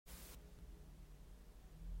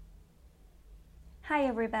Hi,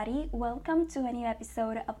 everybody. Welcome to a new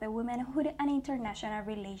episode of the Womanhood and International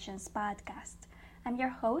Relations podcast. I'm your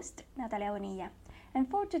host, Natalia Bonilla. And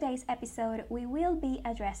for today's episode, we will be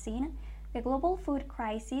addressing the global food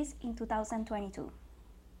crisis in 2022.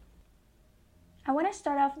 I want to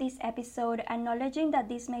start off this episode acknowledging that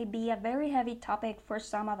this may be a very heavy topic for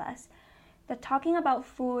some of us. That talking about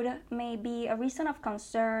food may be a reason of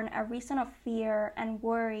concern, a reason of fear and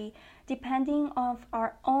worry, depending on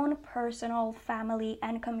our own personal, family,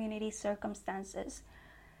 and community circumstances.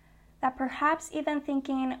 That perhaps even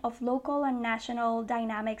thinking of local and national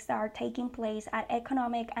dynamics that are taking place at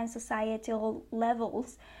economic and societal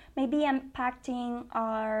levels may be impacting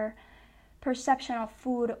our perception of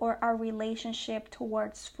food or our relationship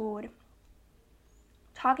towards food.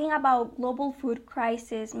 Talking about global food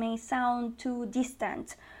crisis may sound too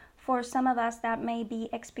distant for some of us that may be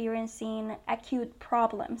experiencing acute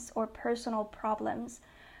problems or personal problems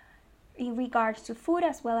in regards to food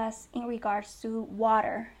as well as in regards to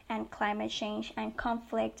water and climate change and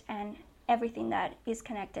conflict and everything that is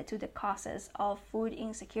connected to the causes of food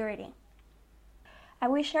insecurity. I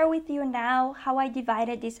will share with you now how I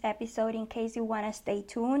divided this episode in case you want to stay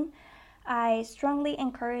tuned. I strongly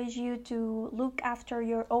encourage you to look after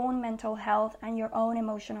your own mental health and your own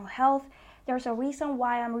emotional health. There's a reason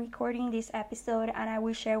why I'm recording this episode, and I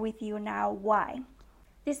will share with you now why.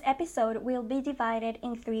 This episode will be divided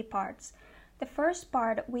in 3 parts. The first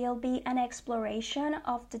part will be an exploration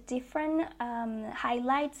of the different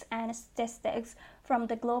highlights and statistics from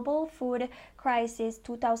the Global Food Crisis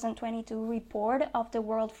 2022 report of the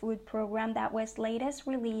World Food Programme that was latest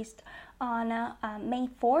released on May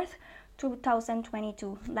 4th,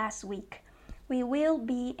 2022, last week. We will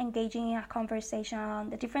be engaging in a conversation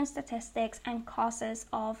on the different statistics and causes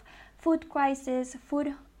of food crisis,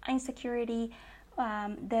 food insecurity,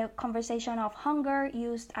 the conversation of hunger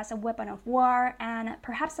used as a weapon of war, and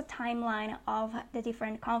perhaps a timeline of the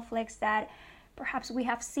different conflicts that perhaps we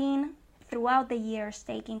have seen throughout the years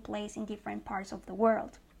taking place in different parts of the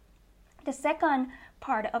world. The second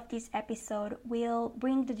part of this episode will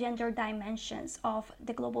bring the gender dimensions of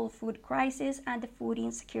the global food crisis and the food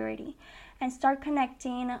insecurity and start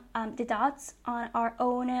connecting the dots on our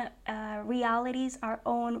own realities, our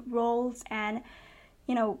own roles, and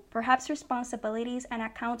perhaps responsibilities and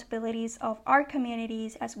accountabilities of our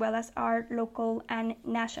communities as well as our local and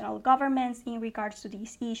national governments in regards to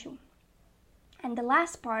this issue. And the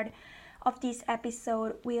last part of this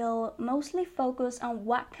episode will mostly focus on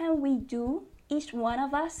what can we do, each one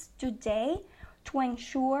of us today, to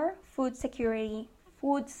ensure food security,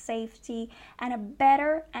 food safety, and a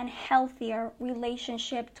better and healthier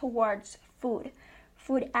relationship towards food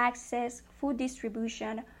access, food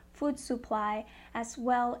distribution, food supply, as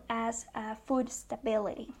well as food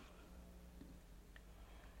stability.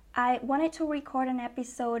 I wanted to record an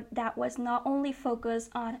episode that was not only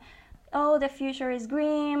focused on the future is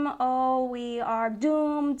grim, we are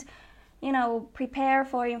doomed, prepare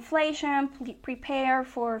for inflation, prepare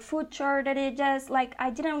for food shortages. I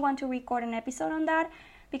didn't want to record an episode on that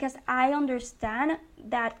because I understand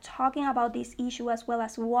that talking about this issue as well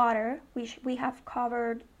as water, which we have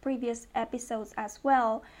covered previous episodes as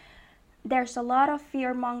well, there's a lot of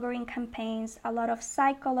fear-mongering campaigns, a lot of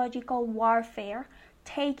psychological warfare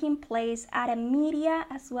taking place at a media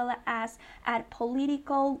as well as at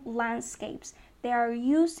political landscapes. They are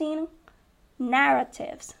using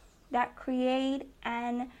narratives that create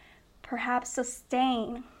and perhaps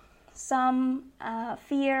sustain some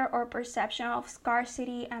fear or perception of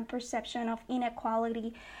scarcity and perception of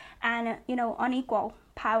inequality and unequal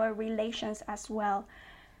power relations as well.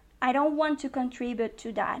 I don't want to contribute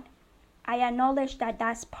to that. I acknowledge that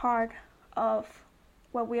that's part of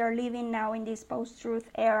what we are living now in this post-truth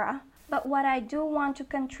era. But what I do want to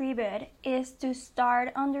contribute is to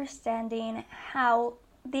start understanding how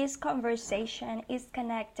this conversation is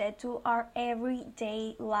connected to our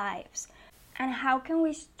everyday lives. And how can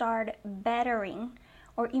we start bettering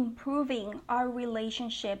or improving our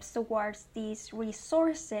relationships towards these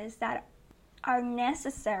resources that are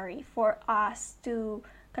necessary for us to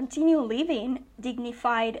continue living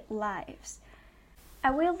dignified lives. I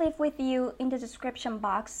will leave with you in the description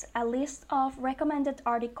box a list of recommended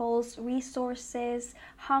articles, resources,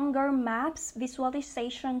 hunger maps,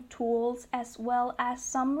 visualization tools, as well as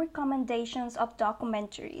some recommendations of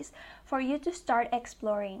documentaries for you to start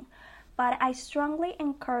exploring. But I strongly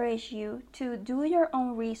encourage you to do your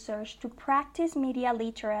own research, to practice media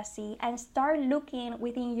literacy, and start looking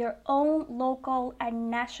within your own local and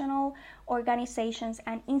national organizations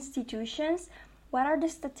and institutions. What are the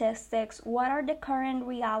statistics? What are the current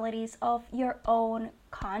realities of your own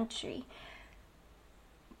country?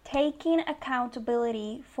 taking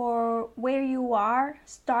accountability for where you are,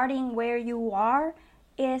 starting where you are,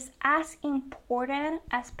 is as important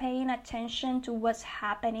as paying attention to what's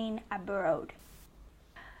happening abroad.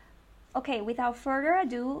 Okay, without further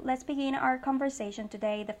ado, let's begin our conversation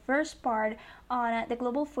today, the first part on the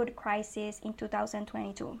global food crisis in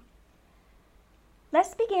 2022.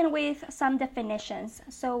 Let's begin with some definitions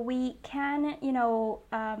so we can,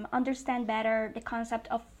 understand better the concept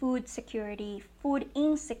of food security, food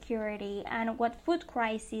insecurity, and what food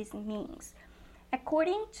crisis means.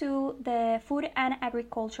 According to the Food and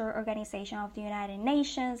Agriculture Organization of the United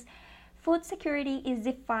Nations, food security is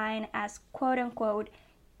defined as, quote unquote,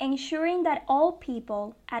 ensuring that all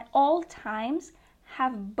people at all times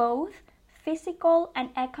have both physical and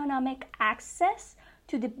economic access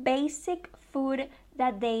to the basic food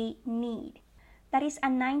that they need. That is a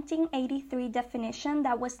 1983 definition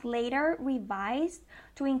that was later revised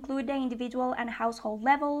to include the individual and household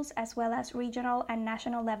levels as well as regional and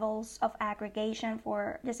national levels of aggregation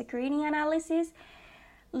for the security analysis.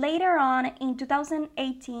 Later on in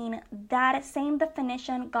 2018, that same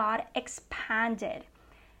definition got expanded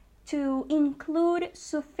to include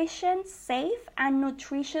sufficient, safe, and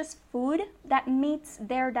nutritious food that meets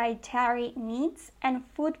their dietary needs and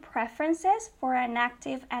food preferences for an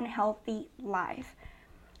active and healthy life.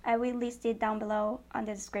 I will list it down below on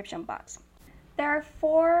the description box. There are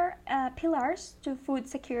four pillars to food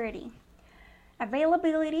security: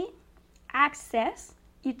 availability, access,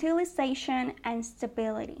 utilization, and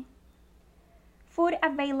stability. Food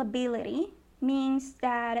availability means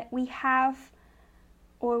that we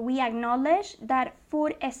acknowledge that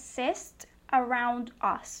food exists around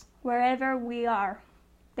us. Wherever we are,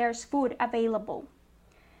 there's food available.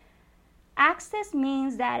 Access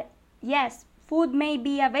means that, yes, food may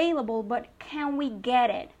be available, but can we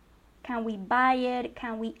get it? Can we buy it?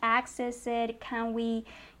 Can we access it? Can we,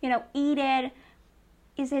 eat it?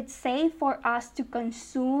 Is it safe for us to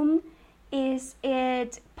consume? Is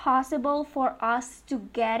it possible for us to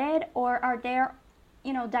get it? Or are there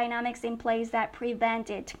dynamics in place that prevent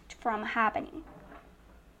it from happening?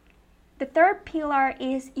 The third pillar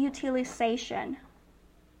is utilization.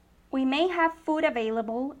 We may have food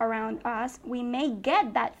available around us. We may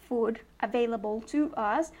get that food available to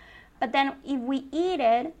us, but then if we eat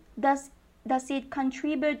it, does it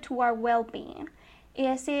contribute to our well-being?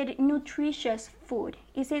 Is it nutritious food?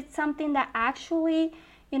 Is it something that actually,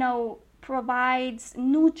 provides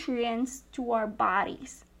nutrients to our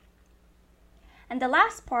bodies? And the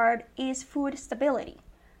last part is food stability.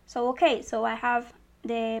 So I have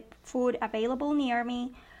the food available near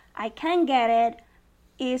me. I can get it.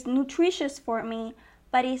 It's nutritious for me,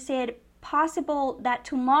 but is it possible that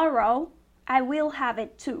tomorrow I will have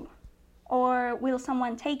it too? Or will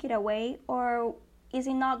someone take it away? Or is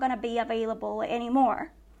it not going to be available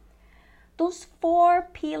anymore? Those four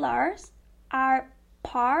pillars are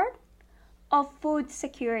part of food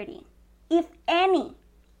security. If any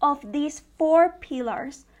of these four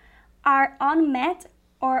pillars are unmet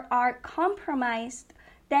or are compromised,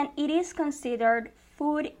 then it is considered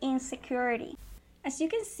food insecurity. As you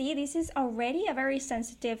can see, this is already a very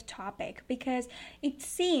sensitive topic because it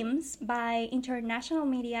seems by international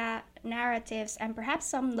media narratives and perhaps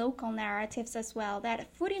some local narratives as well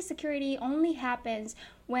that food insecurity only happens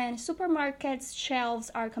when supermarkets'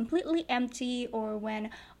 shelves are completely empty or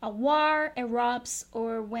when a war erupts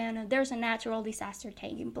or when there's a natural disaster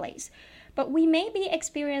taking place. But we may be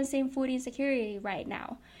experiencing food insecurity right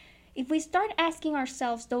now. If we start asking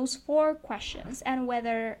ourselves those four questions and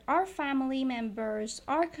whether our family members,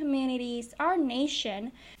 our communities, our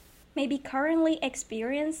nation may be currently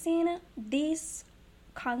experiencing this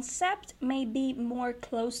concept, may be more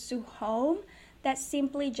close to home, that's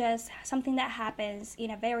simply just something that happens in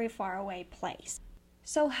a very far away place.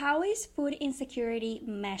 So how is food insecurity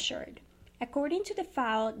measured? According to the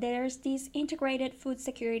FAO, there's this integrated food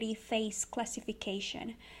security phase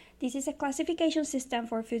classification. This is a classification system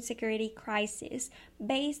for food security crisis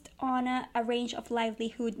based on a range of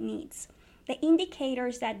livelihood needs. The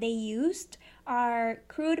indicators that they used are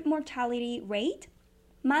crude mortality rate,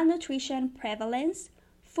 malnutrition prevalence,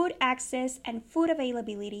 food access and food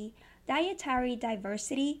availability, dietary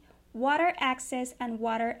diversity, water access and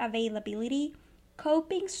water availability,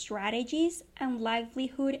 coping strategies, and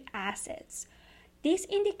livelihood assets. These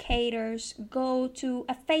indicators go to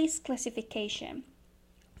a phase classification,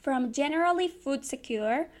 from generally food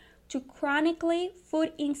secure to chronically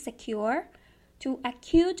food insecure to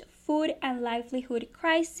acute food and livelihood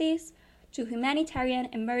crisis to humanitarian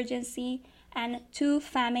emergency and to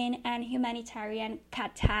famine and humanitarian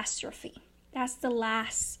catastrophe. That's the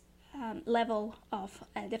last level of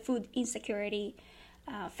the food insecurity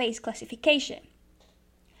phase classification.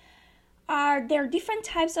 Are there different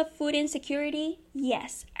types of food insecurity?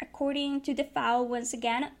 Yes. According to the FAO, once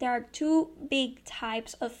again, there are two big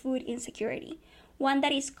types of food insecurity. One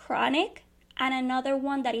that is chronic and another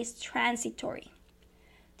one that is transitory.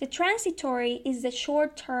 The transitory is the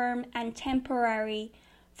short-term and temporary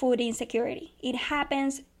food insecurity. It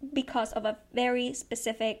happens because of a very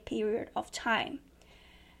specific period of time.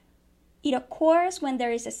 It occurs when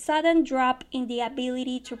there is a sudden drop in the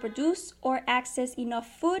ability to produce or access enough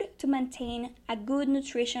food to maintain a good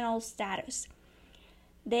nutritional status.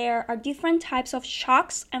 There are different types of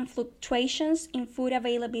shocks and fluctuations in food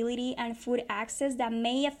availability and food access that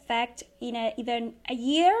may affect either a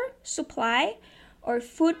year supply or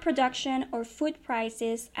food production or food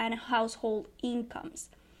prices and household incomes.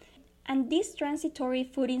 And this transitory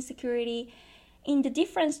food insecurity, in the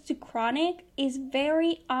difference to chronic, is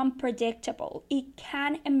very unpredictable. It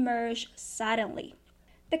can emerge suddenly.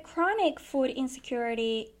 The chronic food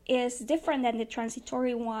insecurity is different than the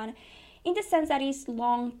transitory one in the sense that it's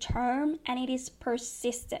long-term and it is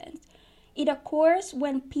persistent. It occurs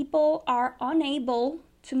when people are unable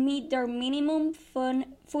to meet their minimum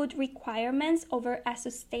food requirements over a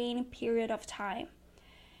sustained period of time.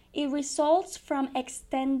 It results from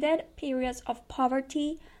extended periods of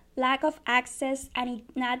poverty, lack of access, and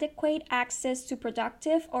inadequate access to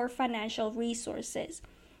productive or financial resources.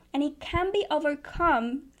 And it can be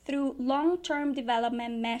overcome through long-term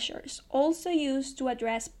development measures, also used to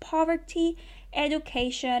address poverty,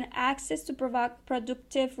 education, access to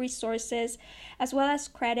productive resources, as well as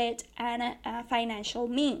credit and financial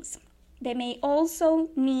means. They may also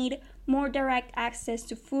need more direct access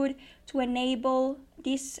to food to enable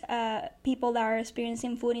these people that are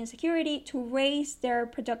experiencing food insecurity to raise their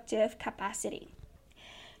productive capacity.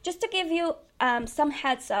 Just to give you some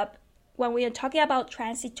heads up, when we are talking about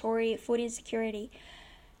transitory food insecurity,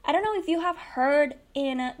 I don't know if you have heard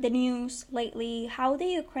in the news lately how the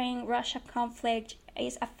Ukraine-Russia conflict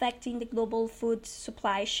is affecting the global food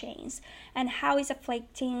supply chains and how it's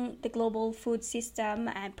affecting the global food system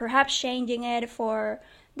and perhaps changing it for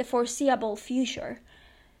the foreseeable future.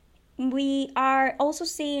 We are also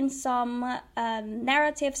seeing some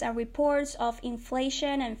narratives and reports of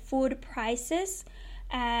inflation and food prices,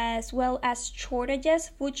 as well as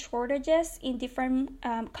food shortages in different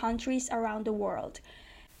countries around the world.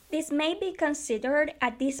 This may be considered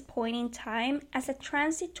at this point in time as a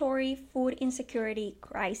transitory food insecurity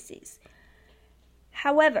crisis.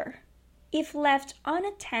 However, if left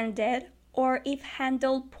unattended or if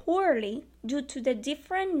handled poorly due to the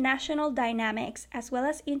different national dynamics as well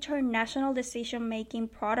as international decision-making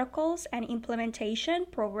protocols and implementation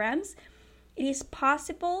programs, it is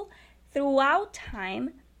possible throughout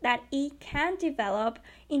time that it can develop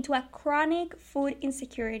into a chronic food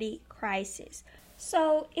insecurity crisis.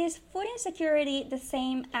 So, is food insecurity the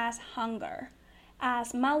same as hunger,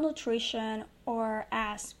 as malnutrition, or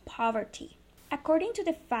as poverty? According to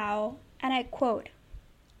the FAO, and I quote,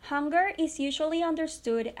 "Hunger is usually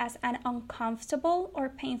understood as an uncomfortable or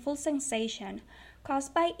painful sensation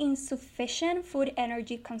caused by insufficient food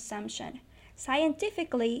energy consumption.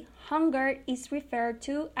 Scientifically, hunger is referred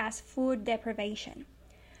to as food deprivation.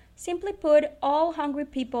 Simply put, all hungry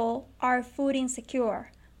people are food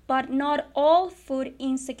insecure, but not all food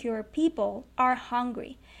insecure people are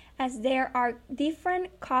hungry, as there are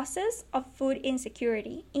different causes of food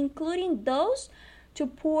insecurity, including those to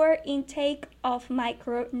poor intake of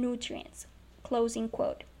micronutrients." Closing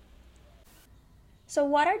quote. So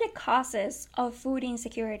what are the causes of food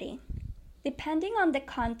insecurity? Depending on the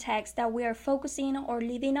context that we are focusing or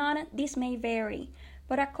living on, this may vary,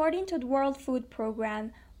 but according to the World Food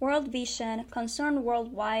Program, World Vision, Concern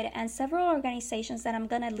Worldwide, and several organizations that I'm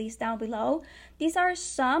going to list down below, these are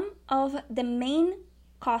some of the main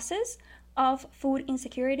causes of food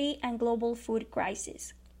insecurity and global food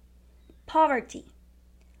crisis. Poverty,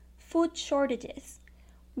 food shortages,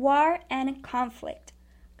 war and conflict,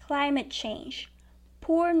 climate change,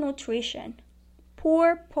 poor nutrition,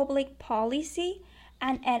 poor public policy,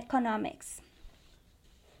 and economics.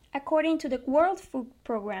 According to the World Food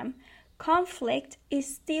Program, conflict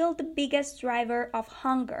is still the biggest driver of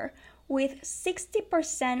hunger, with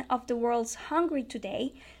 60% of the world's hungry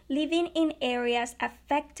today living in areas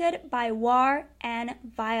affected by war and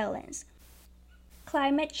violence.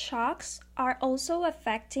 Climate shocks are also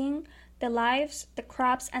affecting the lives, the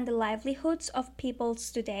crops, and the livelihoods of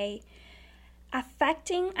peoples today,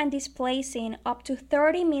 affecting and displacing up to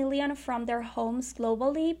 30 million from their homes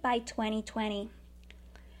globally by 2020.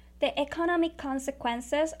 The economic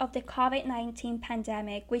consequences of the COVID-19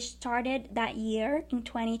 pandemic, which started that year in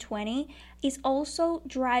 2020, is also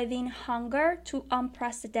driving hunger to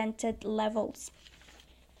unprecedented levels.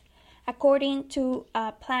 According to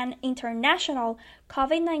Plan International,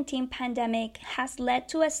 COVID-19 pandemic has led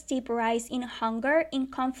to a steep rise in hunger in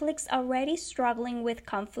conflicts already struggling with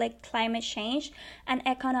conflict, climate change, and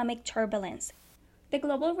economic turbulence. The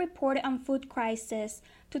Global Report on Food Crisis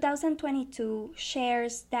 2022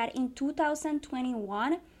 shares that in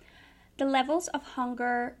 2021, the levels of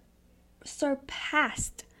hunger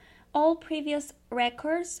surpassed all previous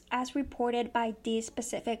records as reported by this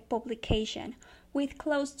specific publication, with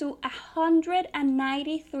close to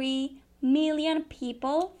 193 million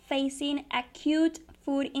people facing acute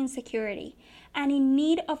food insecurity and in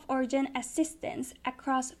need of urgent assistance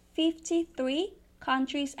across 53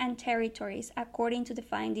 countries and territories, according to the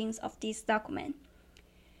findings of this document.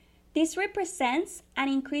 This represents an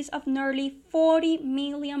increase of nearly 40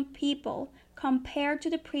 million people compared to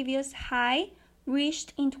the previous high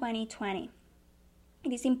reached in 2020.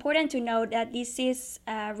 It is important to note that this is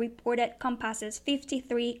report that encompasses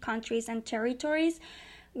 53 countries and territories.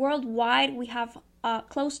 Worldwide, we have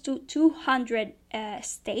close to 200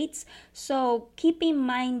 states. So keep in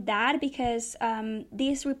mind that because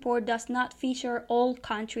this report does not feature all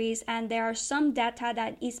countries, and there are some data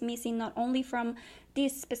that is missing not only from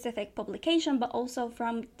this specific publication, but also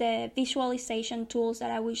from the visualization tools that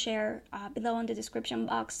I will share below in the description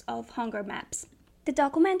box of Hunger Maps. The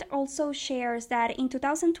document also shares that in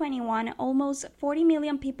 2021, almost 40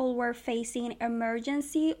 million people were facing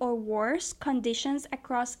emergency or worse conditions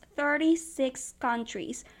across 36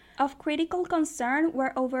 countries. Of critical concern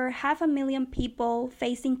were over 500,000 people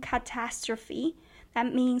facing catastrophe,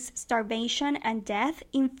 that means starvation and death,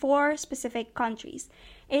 in 4 specific countries: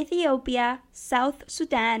 Ethiopia, South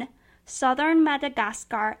Sudan, Southern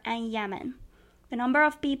Madagascar, and Yemen. The number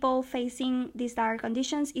of people facing these dire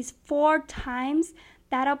conditions is 4 times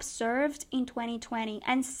that observed in 2020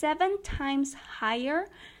 and 7 times higher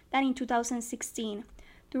than in 2016.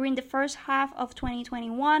 During the first half of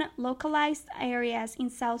 2021, localized areas in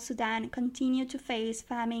South Sudan continue to face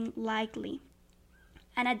famine likely.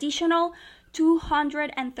 An additional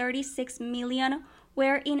 236 million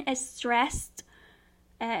were in stressed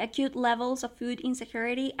acute levels of food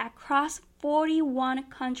insecurity across 41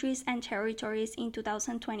 countries and territories in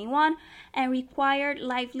 2021 and required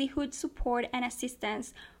livelihood support and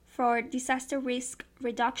assistance for disaster risk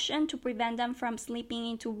reduction to prevent them from slipping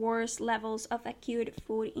into worse levels of acute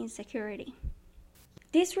food insecurity.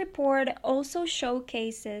 This report also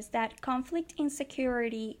showcases that conflict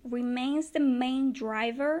insecurity remains the main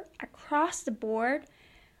driver across the board,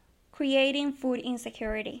 creating food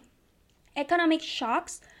insecurity. Economic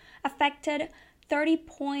shocks affected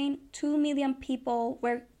 30.2 million people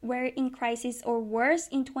were in crisis or worse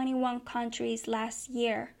in 21 countries last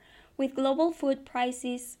year, with global food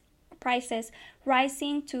prices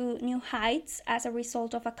rising to new heights as a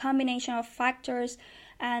result of a combination of factors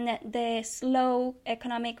and the slow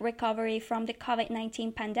economic recovery from the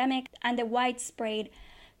COVID-19 pandemic and the widespread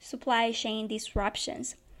supply chain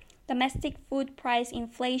disruptions. Domestic food price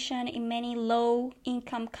inflation in many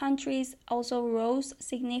low-income countries also rose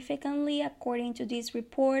significantly, according to this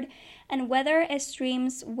report, and weather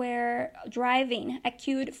extremes were driving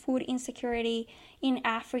acute food insecurity in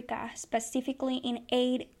Africa, specifically in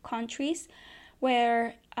 8 countries,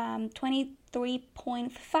 where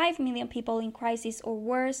 23.5 million people in crisis or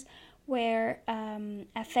worse were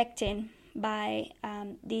affected by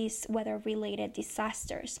these weather-related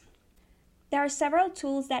disasters. There are several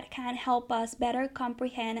tools that can help us better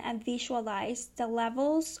comprehend and visualize the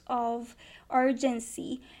levels of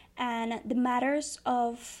urgency and the matters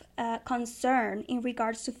of concern in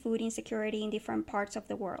regards to food insecurity in different parts of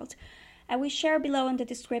the world. I will share below in the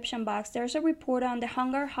description box. There's a report on the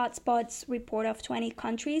Hunger Hotspots report of 20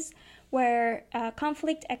 countries where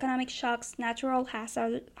conflict, economic shocks, natural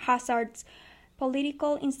hazards,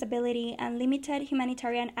 political instability, and limited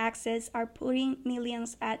humanitarian access are putting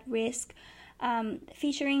millions at risk.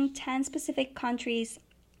 Featuring 10 specific countries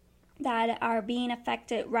that are being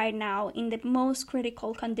affected right now in the most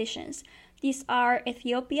critical conditions. These are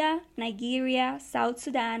Ethiopia, Nigeria, South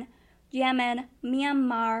Sudan, Yemen,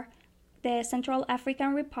 Myanmar, the Central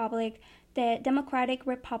African Republic, the Democratic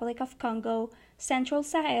Republic of Congo, Central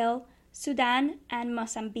Sahel, Sudan, and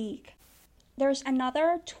Mozambique. There's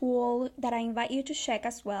another tool that I invite you to check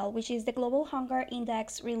as well, which is the Global Hunger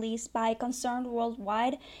Index released by Concerned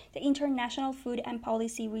Worldwide, the International Food and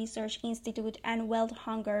Policy Research Institute, and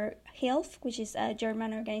Welthunger Hilfe, which is a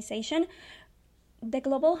German organization. The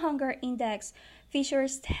Global Hunger Index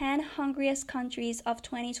features 10 hungriest countries of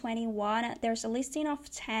 2021. There's a listing of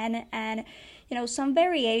 10 and some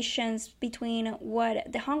variations between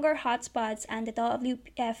what the hunger hotspots and the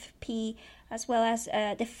WFP as well as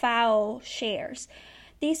the FAO shares.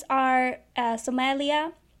 These are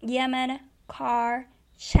Somalia, Yemen, CAR,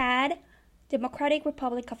 Chad, Democratic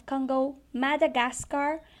Republic of Congo,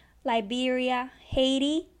 Madagascar, Liberia,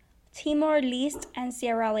 Haiti, Timor-Leste, and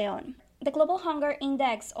Sierra Leone. The Global Hunger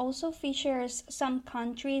Index also features some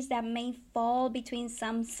countries that may fall between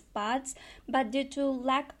some spots, but due to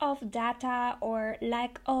lack of data or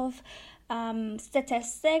lack of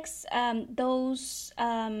statistics, those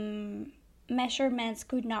measurements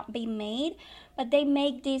could not be made. But they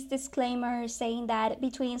make this disclaimer saying that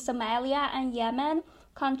between Somalia and Yemen,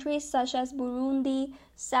 countries such as Burundi,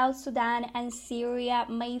 South Sudan, and Syria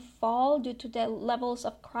may fall due to the levels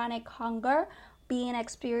of chronic hunger being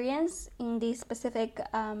experienced in this specific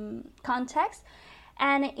context.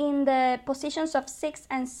 And in the positions of 6th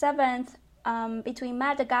and 7th, between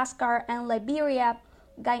Madagascar and Liberia,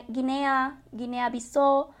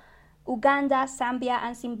 Guinea-Bissau, Uganda, Zambia,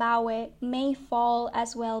 and Zimbabwe may fall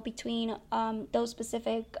as well between those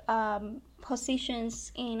specific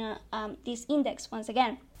positions in this index once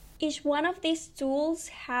again. Each one of these tools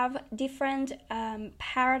have different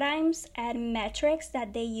paradigms and metrics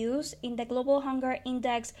that they use. In the Global Hunger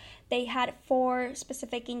Index, they had 4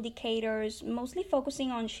 specific indicators, mostly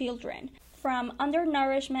focusing on children, from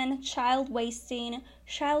undernourishment, child wasting,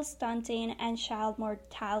 child stunting, and child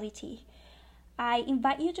mortality. I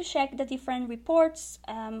invite you to check the different reports.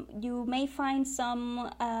 You may find some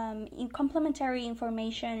complementary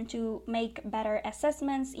information to make better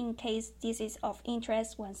assessments in case this is of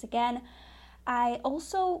interest once again. I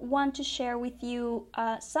also want to share with you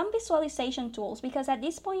some visualization tools, because at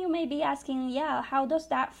this point you may be asking, how does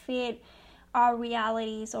that fit our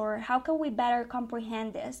realities, or how can we better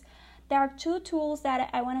comprehend this? There are 2 tools that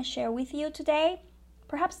I want to share with you today,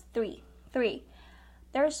 perhaps three.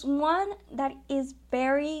 There's one that is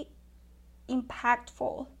very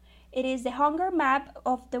impactful. It is the hunger map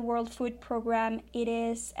of the World Food Program. It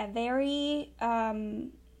is a very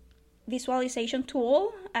visualization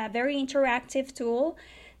tool, a very interactive tool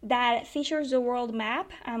that features the world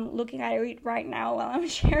map. I'm looking at it right now while I'm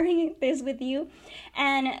sharing this with you.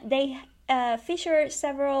 And they feature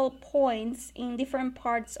several points in different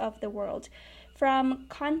parts of the world, from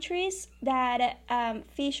countries that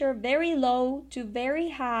feature very low to very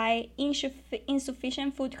high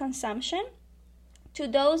insufficient food consumption, to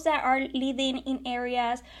those that are living in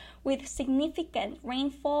areas with significant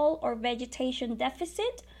rainfall or vegetation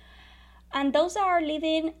deficit, and those that are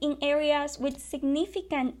living in areas with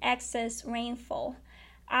significant excess rainfall.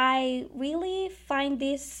 I really find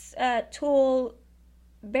this tool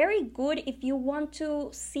very good if you want to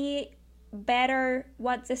see better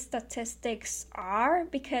what the statistics are,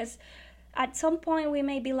 because at some point we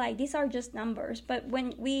may be like, these are just numbers. But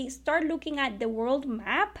when we start looking at the world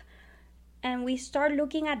map and we start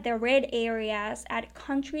looking at the red areas, at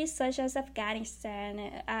countries such as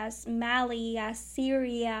Afghanistan, as Mali, as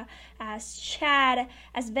Syria, as Chad,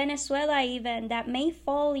 as Venezuela even, that may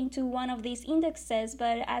fall into one of these indexes,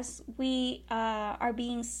 but as we are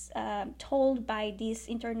being told by these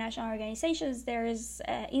international organizations, there is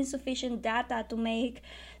insufficient data to make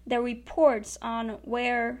the reports on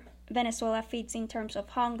where Venezuela fits in terms of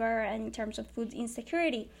hunger and in terms of food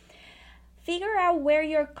insecurity. Figure out where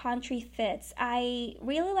your country fits. I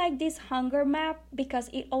really like this hunger map because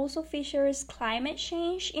it also features climate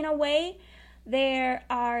change in a way. There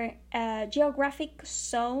are geographic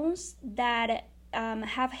zones that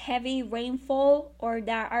have heavy rainfall or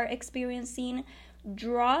that are experiencing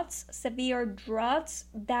droughts, severe droughts,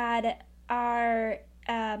 that are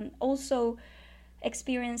also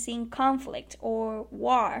experiencing conflict or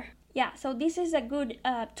war. So this is a good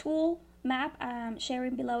tool map I'm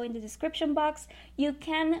sharing below in the description box. You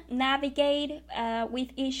can navigate with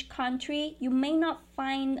each country. You may not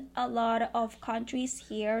find a lot of countries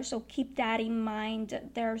here, so keep that in mind.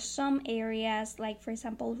 There are some areas like, for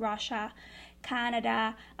example, Russia,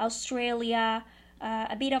 Canada, Australia,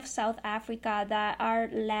 a bit of South Africa that are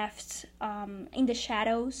left in the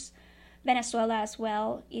shadows. Venezuela as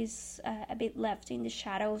well is a bit left in the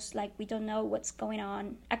shadows, like we don't know what's going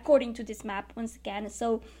on according to this map once again.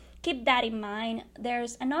 So keep that in mind.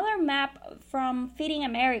 There's another map from Feeding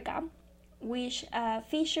America, which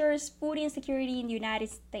features food insecurity in the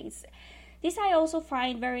United States. This I also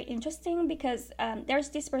find very interesting because there's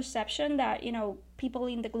this perception that, people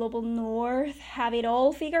in the global north have it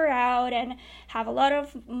all figured out and have a lot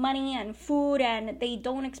of money and food, and they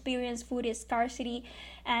don't experience food scarcity.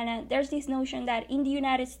 And there's this notion that in the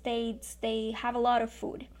United States they have a lot of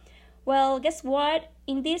food. Well, guess what?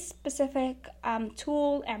 In this specific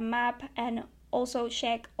tool and map, and also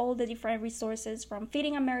check all the different resources from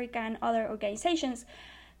Feeding America and other organizations,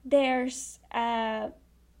 there's a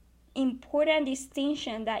important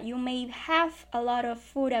distinction that you may have a lot of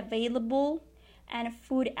food available and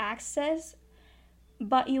food access,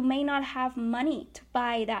 but you may not have money to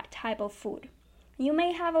buy that type of food. You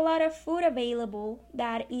may have a lot of food available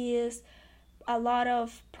that is a lot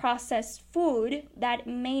of processed food that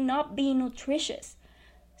may not be nutritious.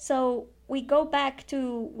 So we go back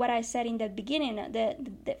to what I said in the beginning,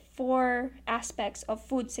 the 4 aspects of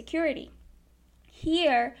food security.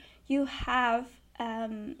 Here you have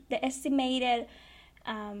the estimated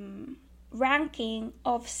ranking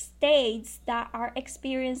of states that are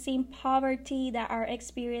experiencing poverty, that are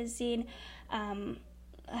experiencing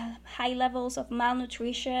high levels of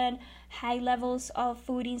malnutrition, high levels of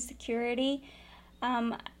food insecurity,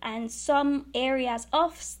 and some areas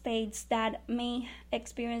of states that may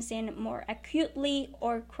experiencing more acutely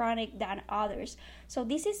or chronic than others. So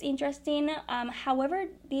this is interesting. However,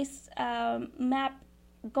 this map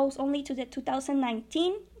goes only to the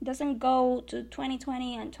 2019, doesn't go to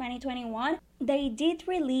 2020 and 2021. They did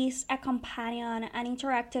release a companion, an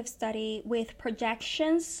interactive study with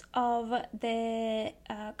projections of the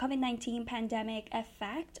COVID-19 pandemic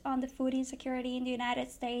effect on the food insecurity in the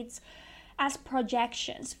United States as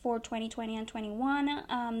projections for 2020 and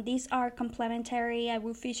 21. These are complementary. I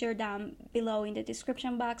will feature them below in the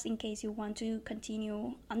description box in case you want to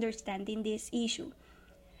continue understanding this issue.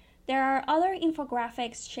 There are other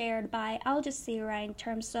infographics shared by Al Jazeera in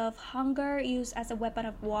terms of hunger used as a weapon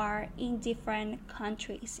of war in different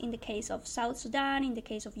countries. In the case of South Sudan, in the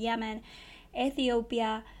case of Yemen,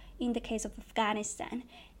 Ethiopia, in the case of Afghanistan.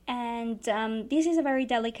 And this is a very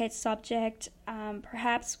delicate subject.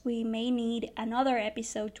 Perhaps we may need another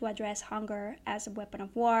episode to address hunger as a weapon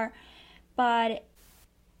of war. But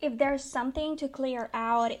if there's something to clear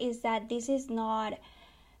out, is that this is not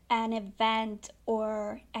an event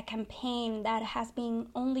or a campaign that has been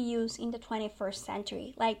only used in the 21st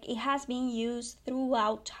century. Like, it has been used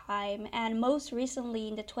throughout time, and most recently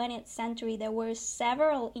in the 20th century there were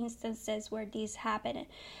several instances where this happened.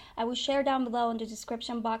 I will share down below in the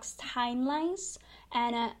description box timelines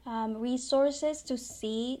and resources to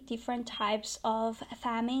see different types of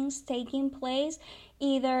famines taking place,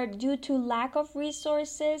 either due to lack of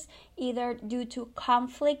resources, either due to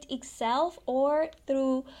conflict itself, or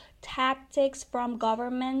through tactics from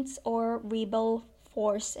governments or rebel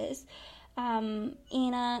forces. In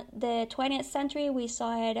the 20th century, we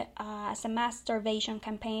saw it as a mass starvation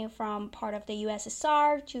campaign from part of the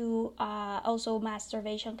USSR, to also mass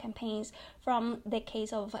starvation campaigns from the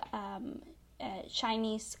case of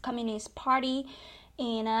Chinese Communist Party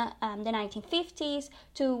in the 1950s,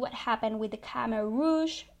 to what happened with the Khmer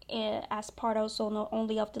Rouge as part also not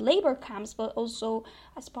only of the labor camps, but also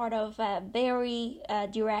as part of a very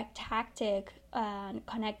direct tactic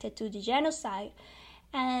connected to the genocide.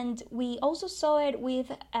 And we also saw it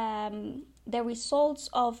with the results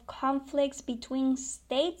of conflicts between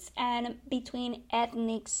states and between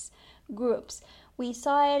ethnic groups. We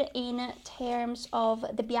saw it in terms of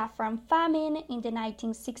the Biafran famine in the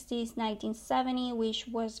 1960s, 1970, which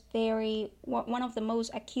was one of the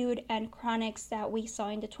most acute and chronic that we saw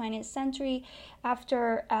in the 20th century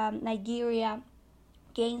after Nigeria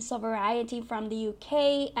gained sovereignty from the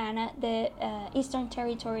UK and the Eastern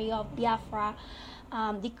Territory of Biafra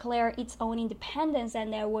declared its own independence,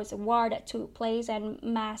 and there was a war that took place, and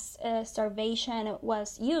mass starvation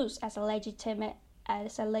was used as a legitimate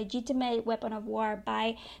weapon of war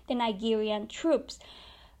by the Nigerian troops.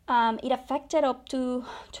 It affected up to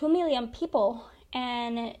 2 million people,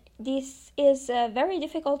 and this is very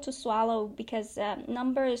difficult to swallow because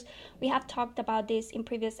numbers, we have talked about this in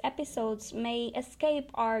previous episodes, may escape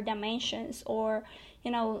our dimensions or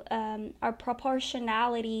our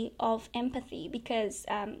proportionality of empathy, because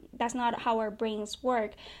that's not how our brains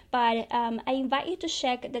work. But I invite you to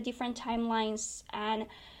check the different timelines and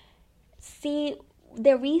see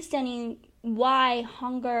the reasoning why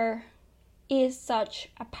hunger is such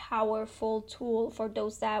a powerful tool for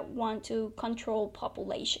those that want to control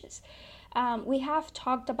populations. We have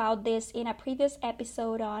talked about this in a previous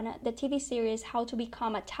episode on the TV series How to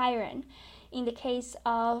Become a Tyrant. In the case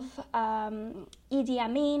of Idi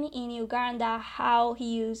Amin in Uganda, how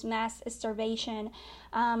he used mass starvation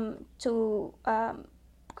to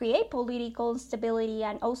create political stability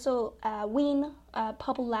and also win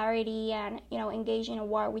popularity and engage in a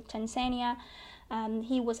war with Tanzania.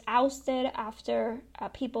 He was ousted after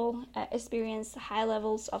people experienced high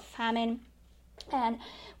levels of famine. And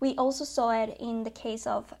we also saw it in the case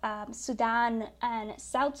of Sudan and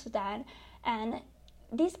South Sudan. And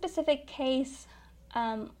this specific case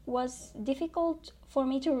was difficult for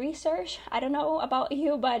me to research. I don't know about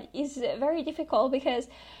you, but it's very difficult because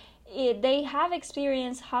they have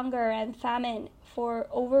experienced hunger and famine for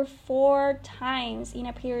over 4 times in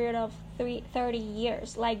a period of 30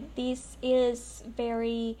 years. Like, this is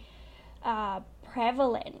very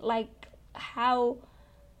prevalent. Like, how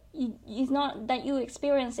it's not that you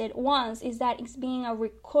experience it once, is that it's being a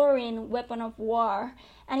recurring weapon of war.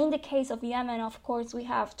 And in the case of Yemen, of course, we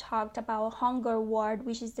have talked about Hunger Ward,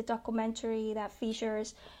 which is the documentary that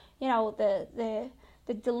features the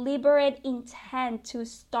deliberate intent to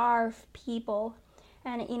starve people.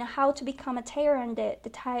 And in How to Become a Tyrant,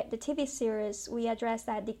 the TV series, we address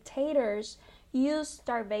that dictators use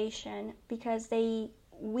starvation because they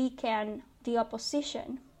weaken the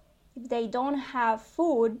opposition. If they don't have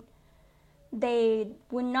food, they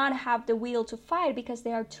would not have the will to fight because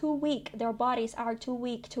they are too weak. Their bodies are too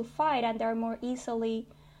weak to fight, and they're more easily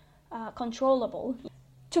controllable.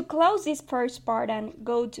 To close this first part and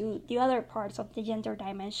go to the other parts of the gender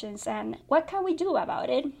dimensions and what can we do about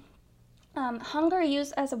it? Hunger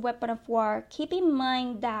used as a weapon of war. Keep in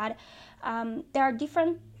mind that there are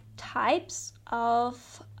different types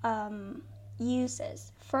of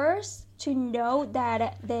uses. First, to know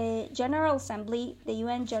that the General Assembly, the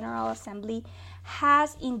UN General Assembly,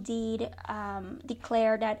 has indeed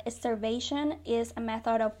declared that starvation is a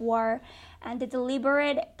method of war, and the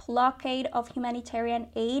deliberate blockade of humanitarian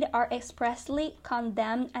aid are expressly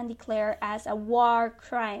condemned and declared as a war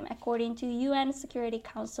crime, according to UN Security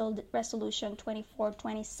Council Resolution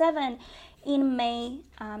 2427 in May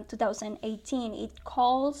 2018. It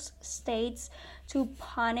calls states to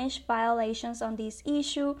punish violations on this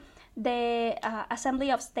issue. The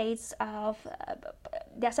Assembly of States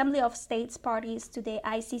parties to the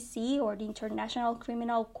ICC, or the International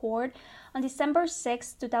Criminal Court, on December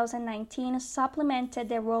 6, 2019, supplemented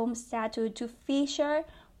the Rome Statute to feature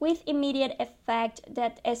with immediate effect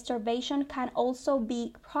that starvation can also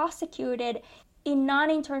be prosecuted in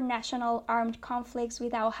non-international armed conflicts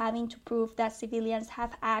without having to prove that civilians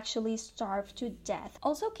have actually starved to death.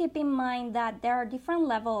 Also keep in mind that there are different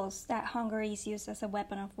levels that hunger is used as a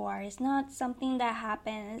weapon of war. It's not something that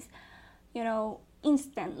happens,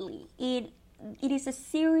 instantly. It is a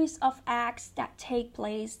series of acts that take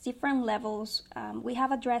place, different levels. We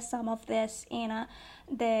have addressed some of this in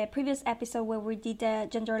the previous episode where we did the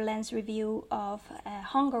gender lens review of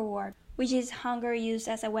Hunger Ward, which is hunger used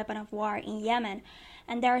as a weapon of war in Yemen.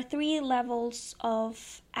 And there are 3 levels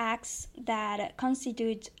of acts that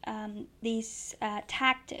constitute this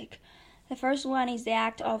tactic. The first one is the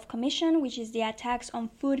act of commission, which is the attacks on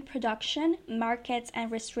food production, markets,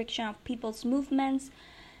 and restriction of people's movements.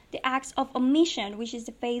 The acts of omission, which is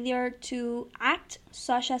the failure to act,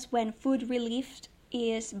 such as when food relief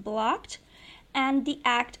is blocked. And the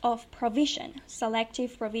act of provision,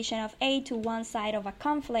 selective provision of aid to one side of a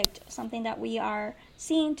conflict, something that we are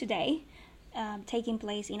seeing today, taking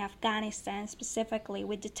place in Afghanistan, specifically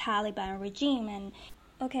with the Taliban regime. And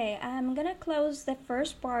okay, I'm gonna close the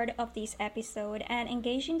first part of this episode and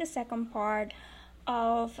engage in the second part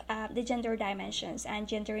of the gender dimensions and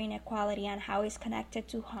gender inequality and how it's connected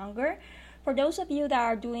to hunger. For those of you that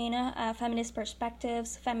are doing feminist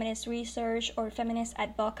perspectives, feminist research, or feminist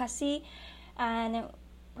advocacy, and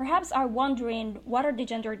perhaps are wondering what are the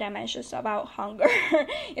gender dimensions about hunger,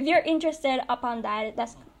 if you're interested upon that,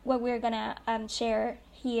 that's what we're gonna share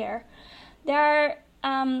here. There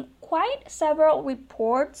are quite several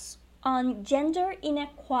reports on gender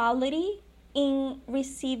inequality in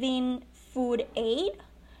receiving food aid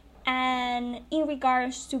and in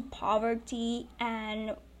regards to poverty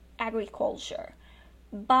and agriculture.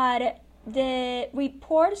 But the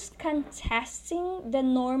reports contesting the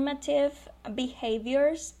normative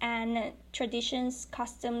behaviors and traditions,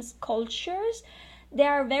 customs, cultures,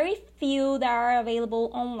 there are very few that are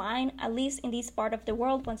available online, at least in this part of the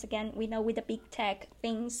world. Once again, we know with the big tech,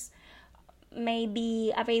 things may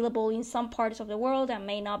be available in some parts of the world and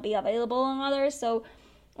may not be available in others. So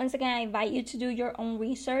once again, I invite you to do your own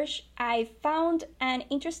research. I found an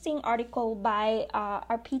interesting article by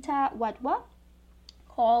Arpita Wadhwa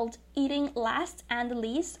called Eating Last and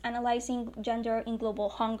Least, Analyzing Gender in Global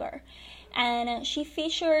Hunger. And she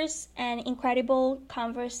features an incredible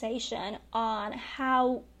conversation on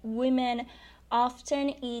how women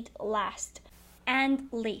often eat last and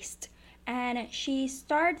least. and she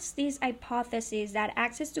starts this hypothesis that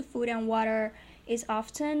access to food and water is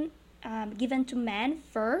often given to men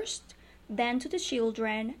first, then to the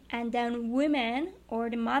children, and then women or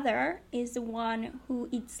the mother is the one who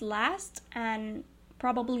eats last and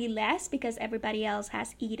probably less because everybody else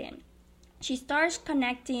has eaten. She starts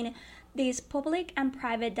connecting these public and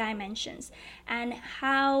private dimensions and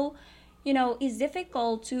how it's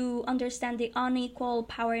difficult to understand the unequal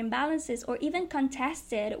power imbalances or even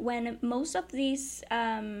contested when most of these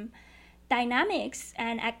dynamics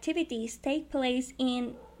and activities take place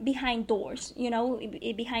in behind doors,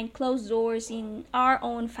 behind closed doors in our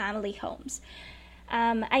own family homes.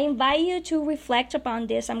 I invite you to reflect upon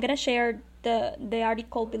this. I'm going to share the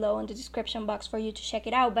article below in the description box for you to check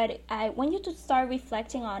it out, but I want you to start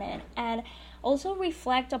reflecting on it and also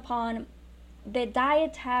reflect upon the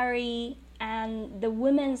dietary and the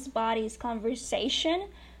women's bodies conversation,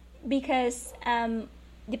 because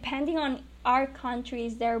depending on our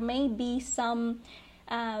countries there may be some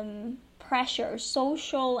pressures,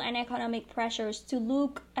 social and economic pressures to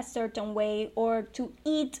look a certain way or to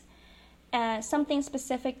eat something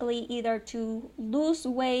specifically, either to lose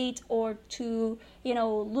weight or to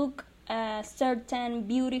look a certain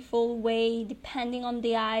beautiful way, depending on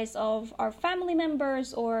the eyes of our family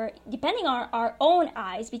members or depending on our own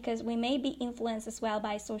eyes, because we may be influenced as well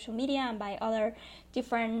by social media and by other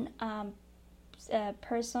different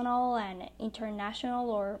personal and international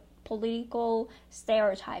or political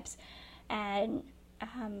stereotypes and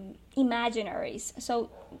imaginaries. So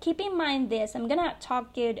keep in mind this. I'm gonna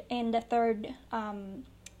talk it in the third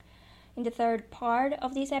part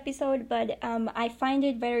of this episode, but I find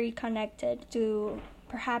it very connected to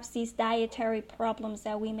perhaps these dietary problems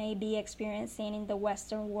that we may be experiencing in the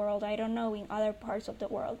Western world. I don't know in other parts of the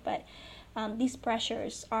world, but these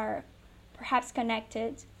pressures are perhaps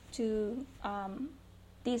connected to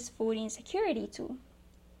this food insecurity too.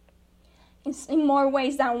 In more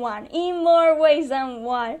ways than one.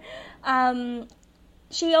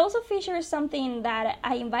 She also features something that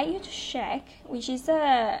I invite you to check, which is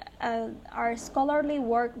our scholarly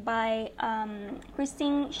work by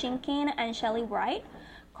Christine Shinkin and Shelley Wright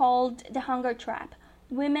called The Hunger Trap: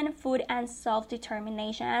 Women, Food, and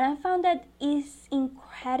Self-Determination. And I found that is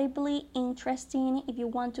incredibly interesting if you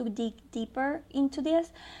want to dig deeper into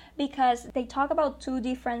this, because they talk about two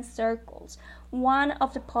different circles, one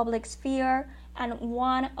of the public sphere and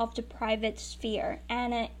one of the private sphere.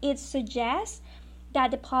 And it suggests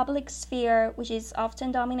that the public sphere, which is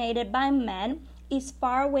often dominated by men, is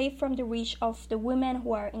far away from the reach of the women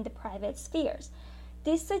who are in the private spheres.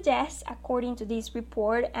 This suggests, according to this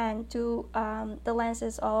report and to the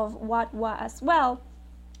lenses of Watwa as well,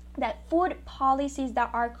 that food policies that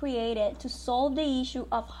are created to solve the issue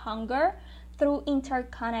of hunger through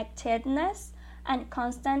interconnectedness and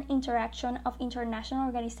constant interaction of international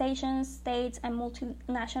organizations, states, and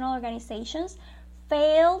multinational organizations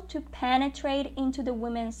fail to penetrate into the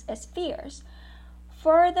women's spheres,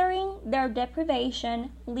 furthering their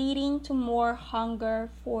deprivation, leading to more hunger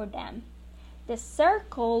for them. The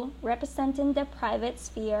circle representing the private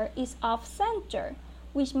sphere is off-center,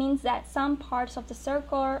 which means that some parts of the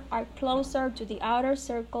circle are closer to the outer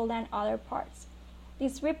circle than other parts.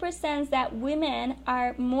 This represents that women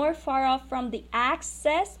are more far off from the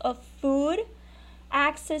access of food,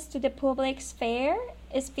 access to the public sphere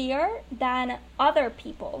than other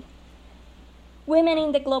people. Women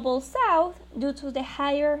in the global south, due to the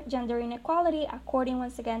higher gender inequality, according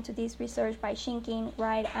once again to this research by Shinkin,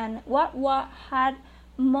 Wright, and Watwa, had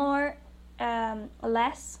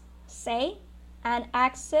less say and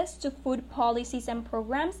access to food policies and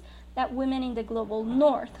programs that women in the global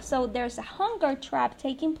north. So there's a hunger trap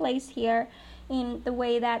taking place here in the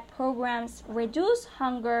way that programs reduce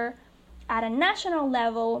hunger at a national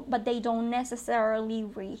level, but they don't necessarily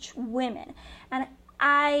reach women. And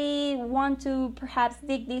I want to perhaps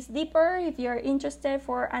dig this deeper if you're interested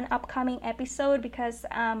for an upcoming episode, because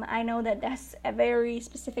I know that that's a very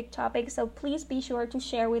specific topic. So please be sure to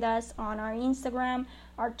share with us on our Instagram,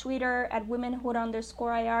 our Twitter at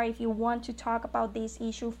womenhood_IR if you want to talk about this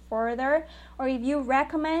issue further, or if you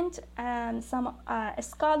recommend some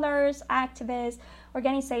scholars, activists,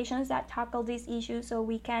 organizations that tackle these issues so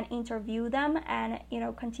we can interview them and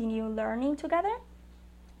continue learning together.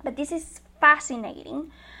 But this is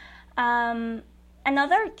fascinating.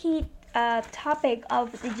 Another key topic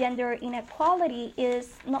of the gender inequality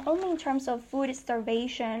is not only in terms of food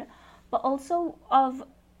starvation, but also of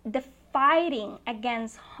the fighting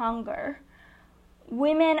against hunger.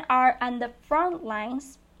 Women are on the front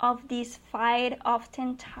lines of this fight,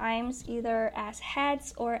 oftentimes either as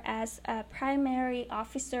heads or as primary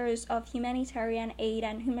officers of humanitarian aid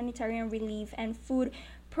and humanitarian relief and food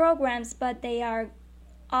programs, but they are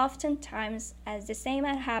oftentimes, as the same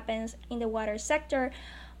as happens in the water sector,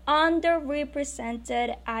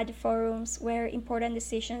 underrepresented at forums where important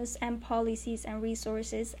decisions and policies and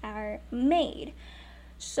resources are made.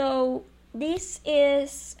 So this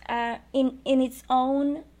is in its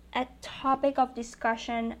own a topic of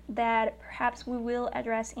discussion that perhaps we will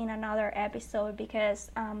address in another episode, because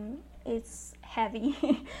it's heavy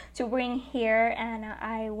to bring here, and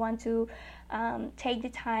I want to take the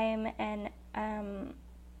time and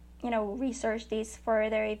research this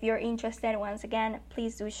further. If you're interested, once again,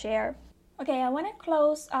 please do share. Okay, I want to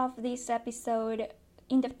close off this episode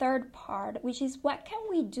in the third part, which is what can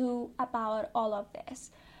we do about all of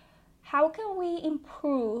this? How can we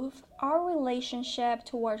improve our relationship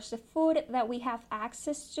towards the food that we have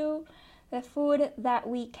access to, the food that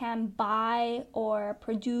we can buy or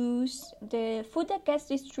produce, the food that gets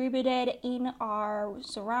distributed in our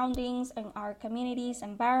surroundings, in our communities,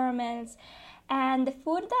 environments, and the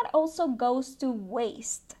food that also goes to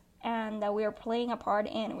waste and that we are playing a part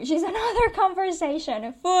in, which is another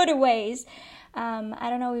conversation, food waste. I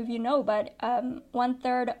don't know if you know, but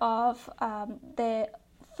 1/3 of the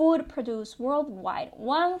food produced worldwide,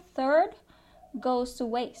 1/3 goes to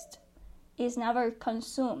waste, is never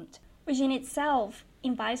consumed, which in itself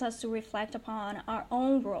invites us to reflect upon our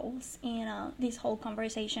own roles in this whole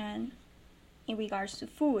conversation in regards to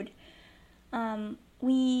food.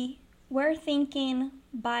 We were thinking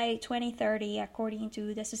by 2030, according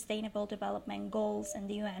to the Sustainable Development Goals and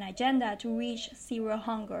the UN Agenda, to reach zero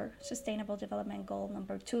hunger, Sustainable Development Goal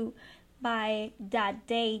number 2, by that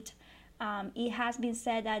date. It has been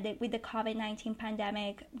said that with the COVID-19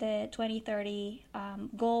 pandemic, the 2030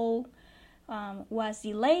 goal was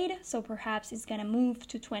delayed, so perhaps it's going to move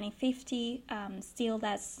to 2050. Still,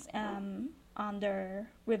 that's under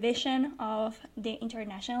revision of the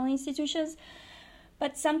international institutions.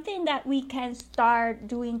 But something that we can start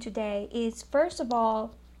doing today is, first of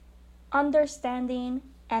all, understanding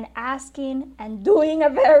and asking and doing a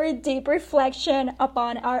very deep reflection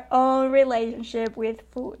upon our own relationship with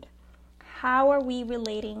food. How are we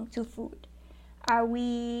relating to food? Are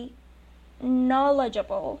we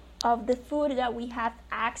knowledgeable of the food that we have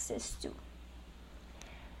access to?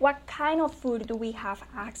 What kind of food do we have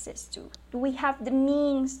access to? Do we have the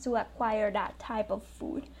means to acquire that type of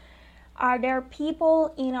food? Are there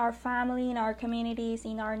people in our family, in our communities,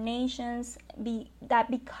 in our nations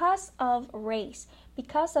that because of race,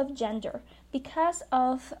 because of gender, because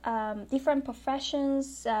of different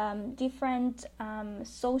professions, different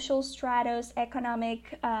social stratus,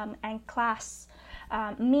 economic and class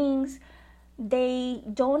means, they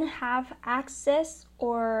don't have access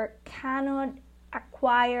or cannot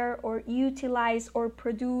acquire or utilize or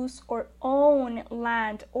produce or own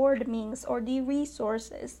land or the means or the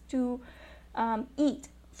resources to eat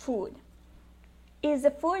food? Is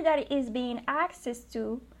the food that is being accessed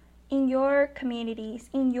to in your communities,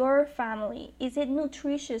 in your family, is it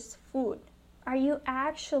nutritious food? Are you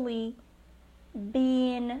actually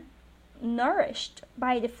being nourished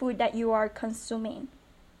by the food that you are consuming?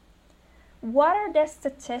 What are the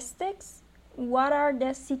statistics? What are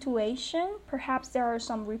the situation? Perhaps there are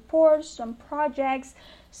some reports, some projects,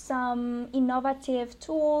 some innovative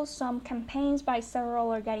tools, some campaigns by several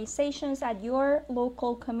organizations at your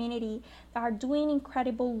local community that are doing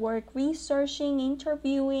incredible work, researching,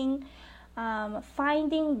 interviewing,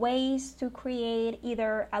 finding ways to create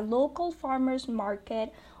either a local farmers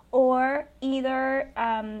market or either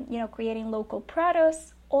creating local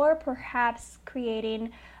produce, or perhaps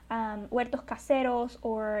creating huertos caseros,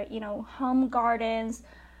 or home gardens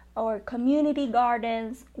or community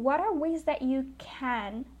gardens. What are ways that you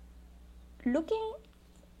can, looking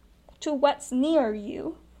to what's near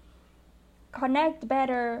you, connect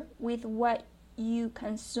better with what you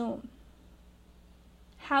consume?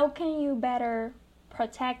 How can you better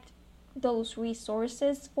protect those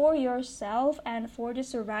resources for yourself and for the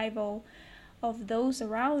survival of those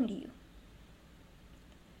around you?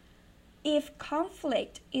 If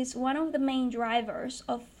conflict is one of the main drivers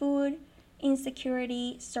of food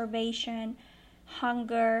insecurity, starvation,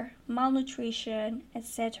 hunger, malnutrition,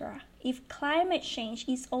 etc., if climate change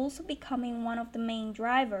is also becoming one of the main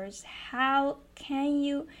drivers, how can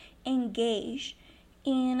you engage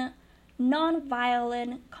in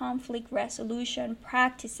non-violent conflict resolution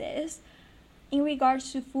practices in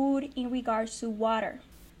regards to food, in regards to water?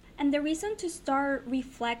 And the reason to start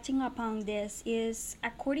reflecting upon this is,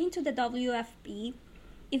 according to the WFP,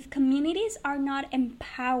 if communities are not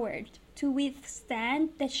empowered to withstand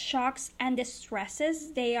the shocks and the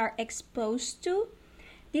stresses they are exposed to.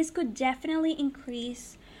 This could definitely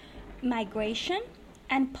increase migration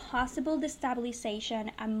and possible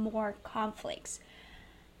destabilization and more conflicts.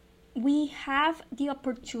 We have the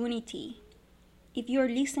opportunity, if you're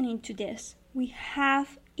listening to this, we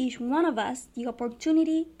have, each one of us, the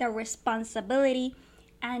opportunity, the responsibility,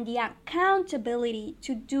 and the accountability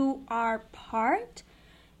to do our part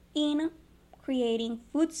in creating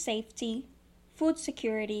food safety, food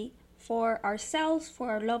security for ourselves, for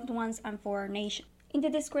our loved ones, and for our nation. In the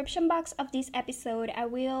description box of this episode, I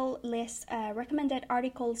will list recommended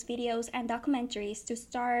articles, videos, and documentaries to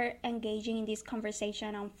start engaging in this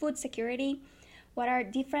conversation on food security. What are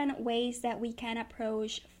different ways that we can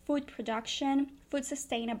approach food production, food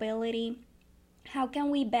sustainability? How can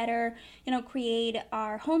we better, create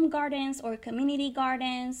our home gardens or community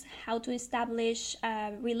gardens? How to establish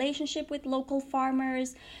a relationship with local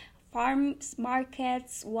farmers, farms,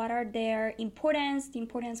 markets? What are their importance? The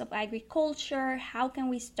importance of agriculture? How can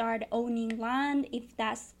we start owning land if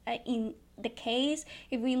that's in the case?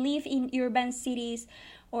 If we live in urban cities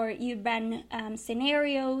or urban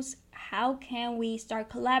scenarios, how can we start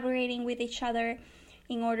collaborating with each other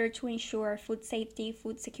in order to ensure food safety,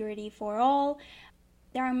 food security for all?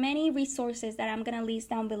 There are many resources that I'm going to list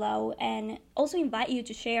down below, and also invite you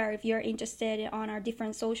to share if you're interested on our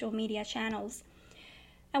different social media channels.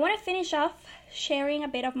 I want to finish off sharing a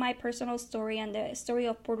bit of my personal story and the story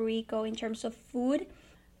of Puerto Rico in terms of food,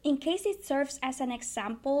 in case it serves as an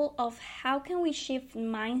example of how can we shift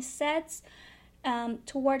mindsets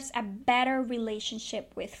towards a better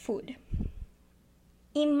relationship with food.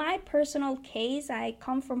 In my personal case, I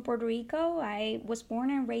come from Puerto Rico. I was born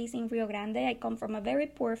and raised in Rio Grande. I come from a very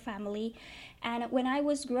poor family. And when I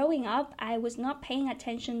was growing up, I was not paying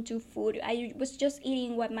attention to food. I was just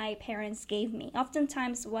eating what my parents gave me.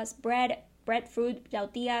 Oftentimes was bread, fruit,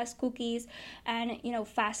 tortillas, cookies, and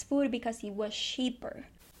fast food because it was cheaper.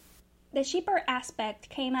 The cheaper aspect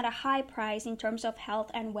came at a high price in terms of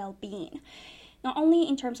health and well-being. Not only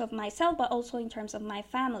in terms of myself, but also in terms of my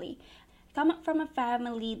family. Come from a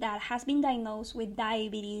family that has been diagnosed with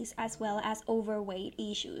diabetes as well as overweight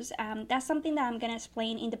issues. That's something that I'm going to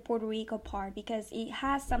explain in the Puerto Rico part, because it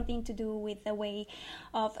has something to do with the way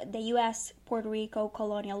of the U.S.-Puerto Rico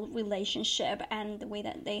colonial relationship and the way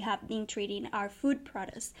that they have been treating our food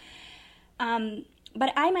products.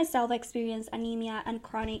 But I myself experienced anemia and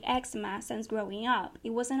chronic eczema since growing up.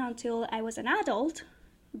 It wasn't until I was an adult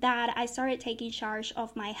that I started taking charge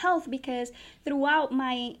of my health, because throughout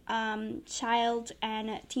my child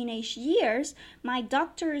and teenage years, my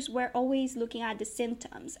doctors were always looking at the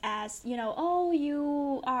symptoms as, oh,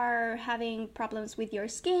 you are having problems with your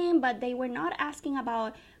skin, but they were not asking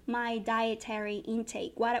about my dietary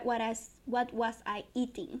intake. What was I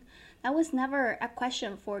eating? That was never a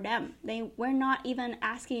question for them. They were not even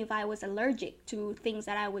asking if I was allergic to things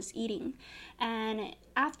that I was eating. And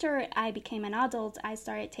after I became an adult, I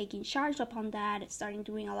started taking charge upon that, starting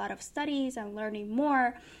doing a lot of studies and learning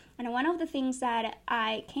more. And one of the things that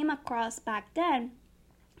I came across back then,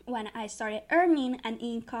 when I started earning an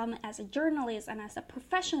income as a journalist and as a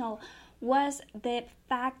professional, was the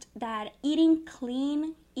fact that eating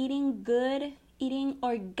clean, eating good, eating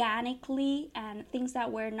organically, and things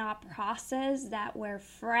that were not processed, that were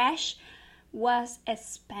fresh, was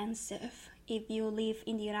expensive if you live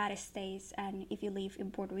in the United States and if you live in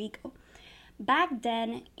Puerto Rico. Back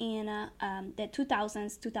then, in the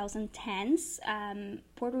 2000s, 2010s,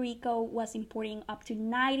 Puerto Rico was importing up to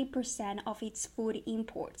 90% of its food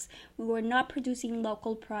imports. We were not producing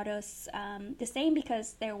local products, the same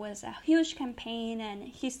because there was a huge campaign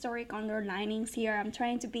and historic underlinings here. I'm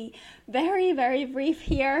trying to be very, very brief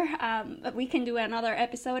here, but we can do another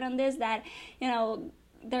episode on this, that,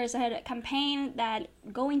 there's a campaign that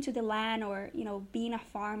going to the land, or, being a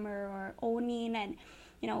farmer or owning and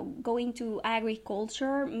going to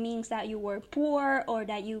agriculture means that you were poor or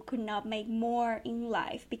that you could not make more in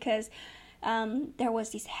life, because there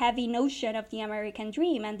was this heavy notion of the American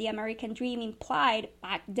dream, and the American dream implied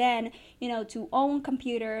back then, to own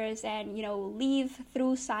computers and, live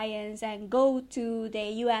through science and go to the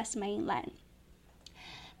U.S. mainland.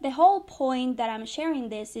 The whole point that I'm sharing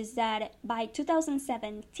this is that by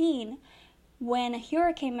 2017, when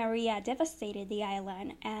Hurricane Maria devastated the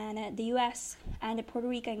island and the U.S. and the Puerto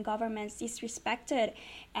Rican governments disrespected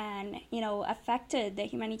and, affected the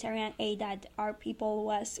humanitarian aid that our people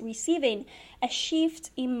was receiving, a shift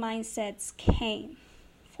in mindsets came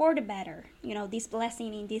for the better. This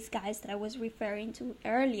blessing in disguise that I was referring to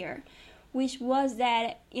earlier, which was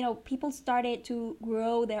that, people started to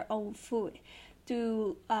grow their own food.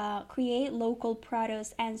 to create local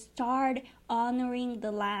produce and start honoring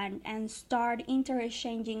the land and start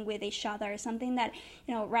interchanging with each other. Something that,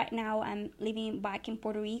 right now I'm living back in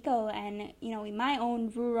Puerto Rico, and in my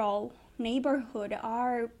own rural neighborhood,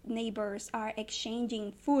 our neighbors are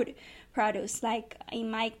exchanging food produce. Like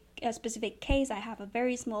in my specific case, I have a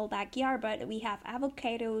very small backyard, but we have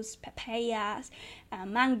avocados, papayas,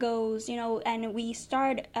 mangoes, and we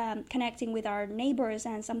start connecting with our neighbors,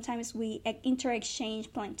 and sometimes we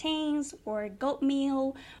interexchange plantains or goat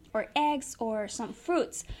meal or eggs or some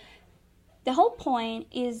fruits. The whole point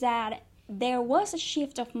is that there was a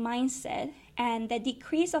shift of mindset, and the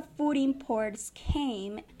decrease of food imports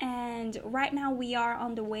came, and right now we are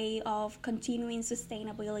on the way of continuing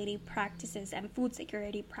sustainability practices and food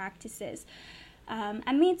security practices.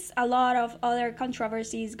 Amidst a lot of other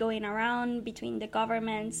controversies going around between the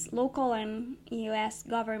governments, local and US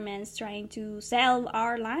governments, trying to sell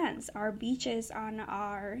our lands, our beaches, on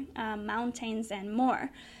our mountains and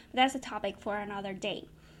more. That's a topic for another day.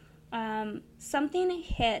 Something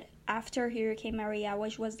hit after Hurricane Maria,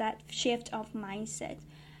 which was that shift of mindset.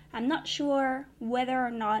 I'm not sure whether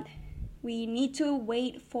or not we need to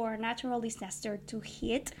wait for a natural disaster to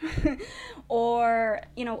hit or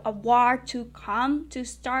a war to come to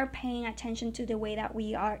start paying attention to the way that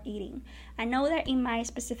we are eating. I know that in my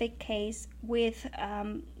specific case, with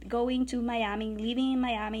going to Miami, living in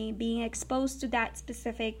Miami, being exposed to that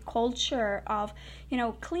specific culture of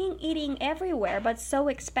clean eating everywhere, but so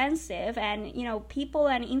expensive, and people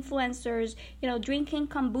and influencers drinking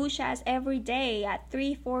kombuchas every day at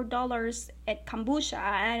 $3-4 at kombucha,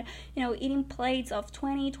 and eating plates of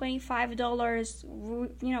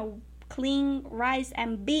 $20-25 clean rice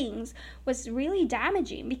and beans was really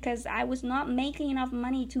damaging, because I was not making enough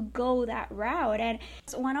money to go that route. And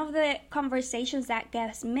one of the conversations that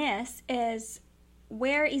gets missed is,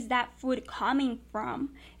 where is that food coming from?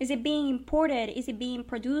 Is it being imported? Is it being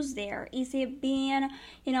produced there? Is it being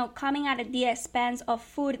coming at the expense of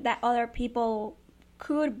food that other people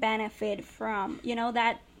could benefit from?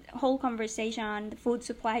 That whole conversation on the food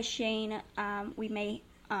supply chain, we may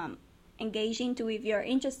engage into if you're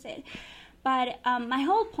interested. But my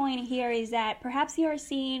whole point here is that perhaps you're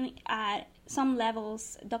seeing at some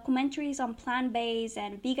levels documentaries on plant-based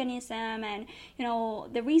and veganism, and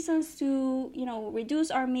the reasons to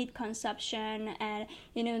reduce our meat consumption, and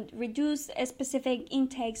reduce specific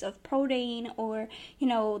intakes of protein, or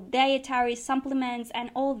dietary supplements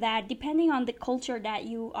and all that, depending on the culture that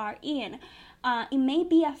you are in. It may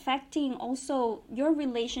be affecting also your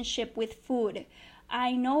relationship with food.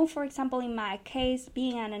 I know, for example, in my case,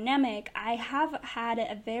 being an anemic, I have had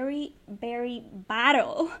a very, very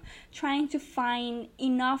battle trying to find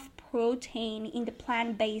enough protein in the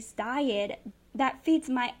plant-based diet that fits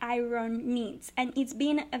my iron needs. And it's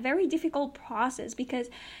been a very difficult process, because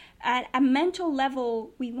at a mental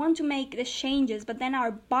level, we want to make the changes, but then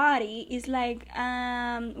our body is like,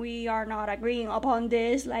 we are not agreeing upon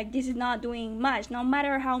this. Like, this is not doing much, no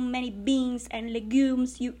matter how many beans and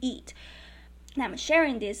legumes you eat. And I'm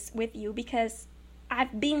sharing this with you because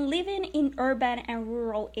I've been living in urban and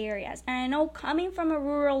rural areas. And I know coming from a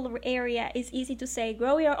rural area, it's easy to say,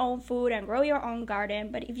 grow your own food and grow your own garden.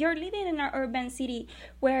 But if you're living in an urban city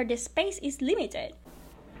where the space is limited,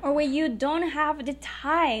 or where you don't have the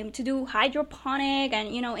time to do hydroponic and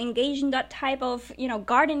engage in that type of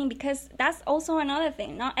gardening, because that's also another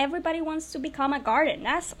thing. Not everybody wants to become a garden.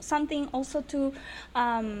 That's something also to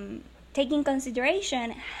take in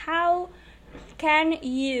consideration. How can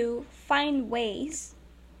you find ways,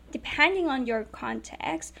 depending on your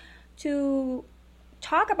context, to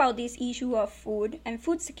talk about this issue of food and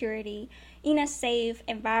food security in a safe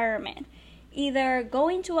environment? Either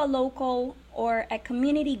going to a local or a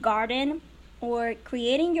community garden, or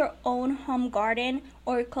creating your own home garden,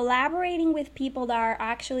 or collaborating with people that are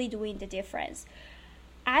actually doing the difference.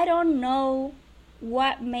 I don't know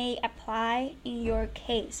what may apply in your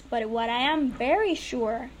case, but what I am very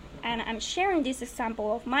sure, and I'm sharing this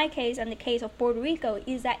example of my case and the case of Puerto Rico,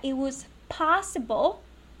 is that it was possible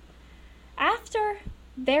after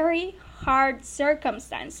very hard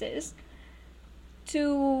circumstances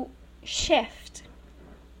to shift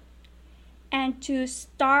and to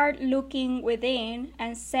start looking within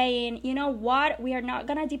and saying, you know what, we are not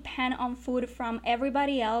gonna depend on food from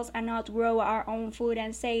everybody else and not grow our own food,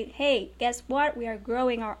 and say, hey, guess what, we are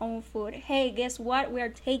growing our own food. Hey, guess what, we are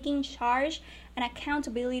taking charge and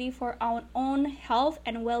accountability for our own health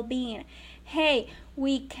and well-being. Hey,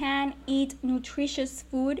 we can eat nutritious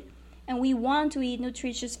food, and we want to eat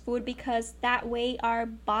nutritious food because that way our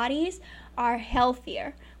bodies are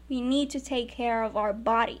healthier. We need to take care of our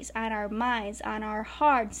bodies and our minds and our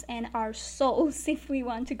hearts and our souls if we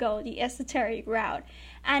want to go the esoteric route.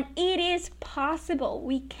 And it is possible.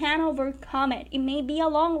 We can overcome it. It may be a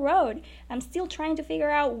long road. I'm still trying to figure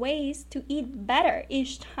out ways to eat better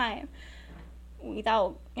each time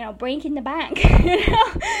without, breaking the bank.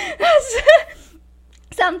 That's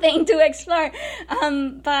something to explore.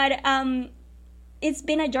 But it's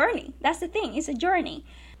been a journey. That's the thing. It's a journey.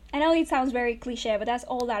 I know it sounds very cliche, but that's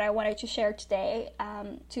all that I wanted to share today,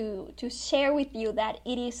 to share with you that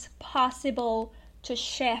it is possible to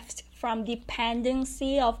shift from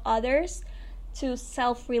dependency of others to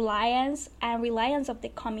self-reliance and reliance of the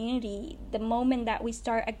community. The moment that we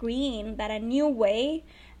start agreeing that a new way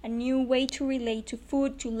to relate to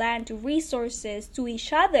food, to land, to resources, to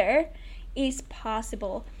each other is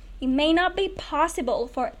possible. It may not be possible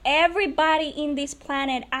for everybody in this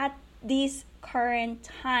planet at this current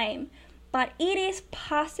time, but it is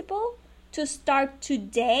possible to start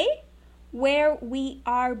today where we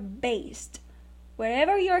are based.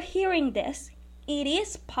 Wherever you're hearing this, it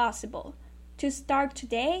is possible to start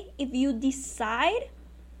today if you decide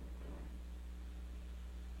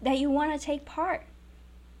that you want to take part,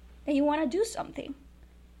 that you want to do something.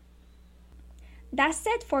 That's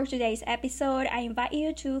it for today's episode. I invite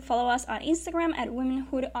you to follow us on Instagram at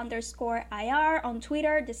womenhood_IR, on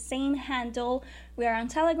Twitter, the same handle. We are on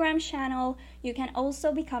Telegram channel. You can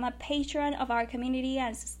also become a patron of our community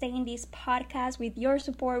and sustain this podcast with your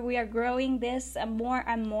support. We are growing this more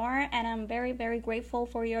and more, and I'm very, very grateful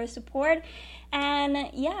for your support. And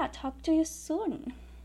talk to you soon.